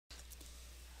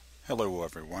Hello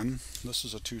everyone, this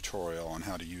is a tutorial on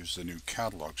how to use the new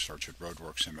catalog search at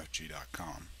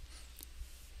roadworksmfg.com.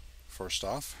 First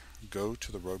off, go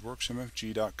to the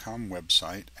roadworksmfg.com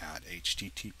website at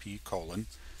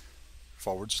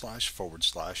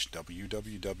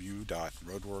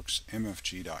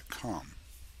http://www.roadworksmfg.com.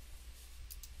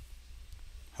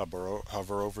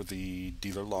 Hover over the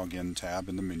Dealer Login tab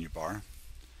in the menu bar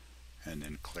and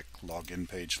then click Login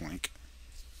Page link.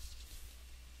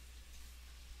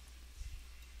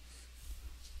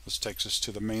 This takes us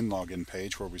to the main login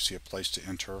page where we see a place to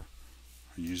enter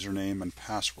a username and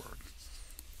password.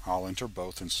 I'll enter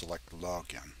both and select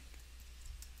Login.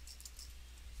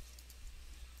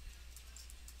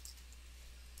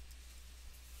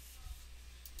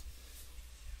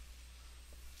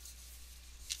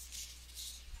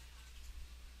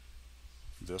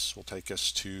 This will take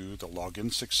us to the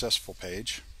Login Successful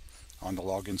page. On the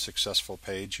Login Successful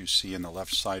page, you see in the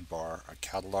left sidebar a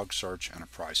catalog search and a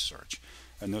price search.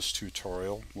 In this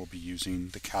tutorial, we'll be using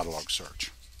the catalog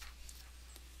search.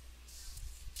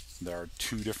 There are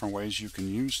two different ways you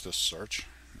can use this search,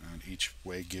 and each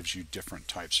way gives you different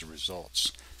types of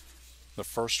results. The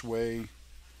first way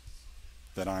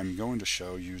that I'm going to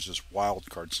show uses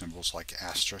wildcard symbols like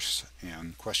asterisks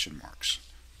and question marks.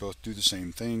 Both do the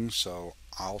same thing, so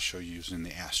I'll show you using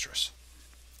the asterisk.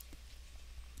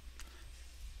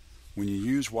 When you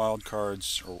use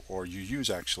wildcards, or you use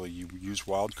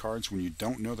wildcards when you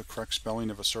don't know the correct spelling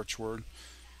of a search word,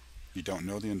 you don't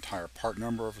know the entire part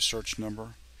number of a search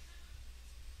number,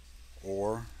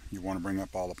 or you want to bring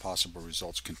up all the possible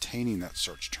results containing that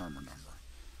search term or number.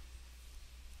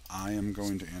 I am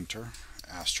going to enter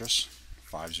asterisk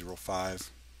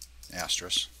 505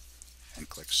 asterisk and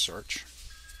click search.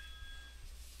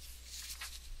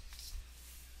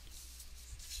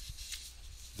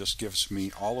 This gives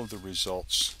me all of the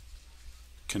results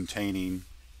containing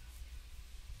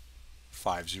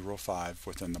 505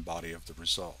 within the body of the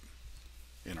result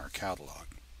in our catalog.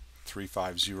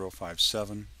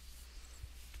 35057,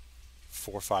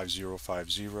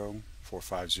 45050,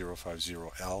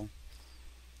 45050L.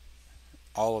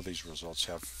 All of these results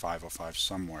have 505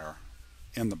 somewhere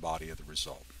in the body of the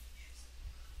result.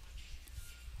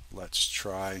 Let's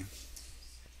try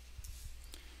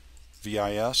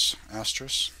VIS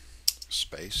asterisk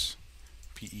space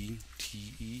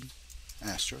PETE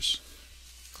asterisk.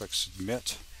 Click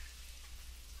submit.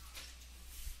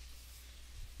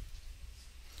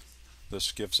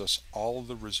 This gives us all of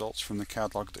the results from the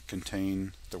catalog that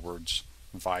contain the words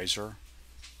visor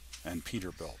and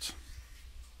Peterbilt.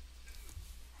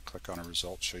 Click on a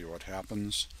result, show you what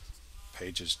happens.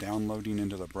 Page is downloading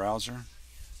into the browser.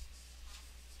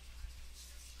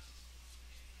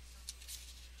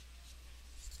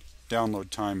 Download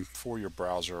time for your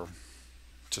browser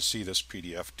to see this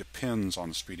PDF depends on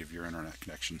the speed of your internet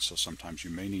connection, so sometimes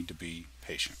you may need to be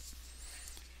patient.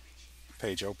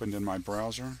 Page opened in my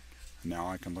browser. Now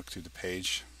I can look through the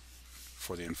page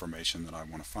for the information that I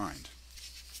want to find.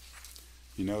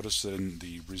 You notice that in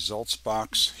the results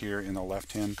box here in the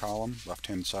left-hand column,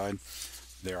 left-hand side,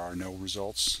 there are no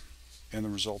results in the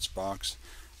results box,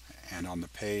 and on the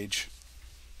page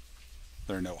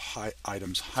there are no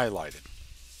items highlighted.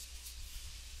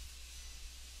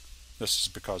 This is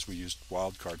because we used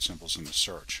wildcard symbols in the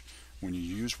search. When you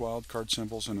use wildcard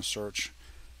symbols in a search,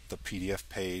 the PDF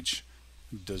page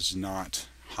does not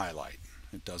highlight.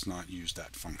 It does not use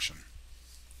that function.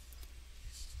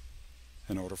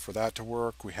 In order for that to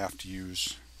work, we have to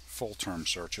use full term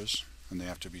searches, and they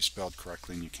have to be spelled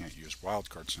correctly, and you can't use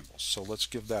wildcard symbols. So let's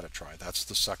give that a try. That's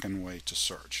the second way to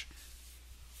search.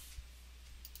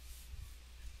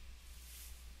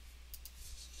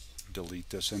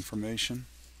 Delete this information.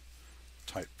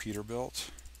 Type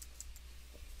Peterbilt,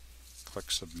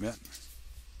 click submit.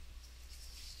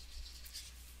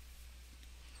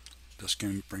 This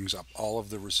brings up all of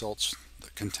the results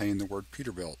that contain the word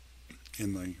Peterbilt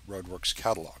in the Roadworks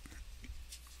catalog.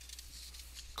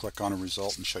 Click on a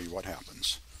result and show you what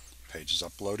happens. Page is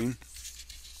uploading.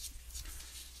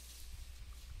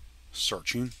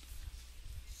 Searching.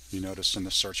 You notice in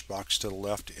the search box to the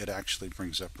left it actually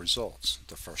brings up results.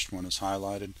 The first one is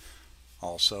highlighted.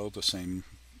 Also, the same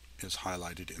is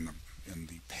highlighted in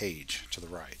the page to the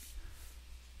right.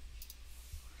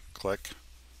 Click,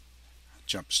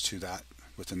 jumps to that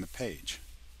within the page.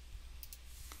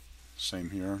 Same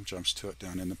here, jumps to it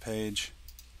down in the page,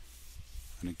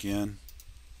 and again,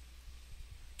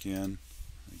 again,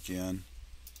 again,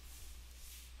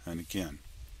 and again.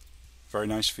 Very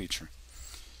nice feature.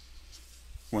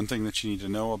 One thing that you need to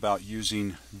know about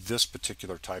using this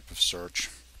particular type of search: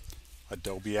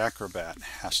 Adobe Acrobat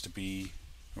has to be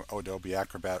Adobe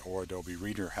Acrobat or Adobe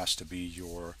Reader has to be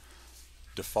your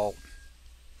default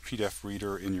PDF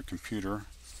reader in your computer.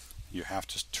 You have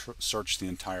to search the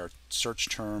entire search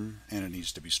term, and it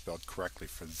needs to be spelled correctly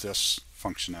for this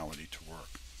functionality to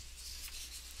work.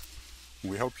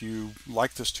 We hope you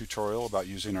like this tutorial about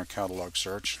using our catalog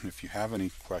search. If you have any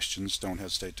questions, don't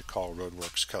hesitate to call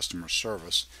Roadworks customer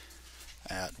service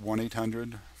at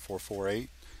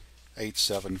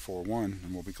 1-800-448-8741,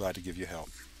 and we'll be glad to give you help.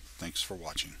 Thanks for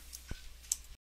watching.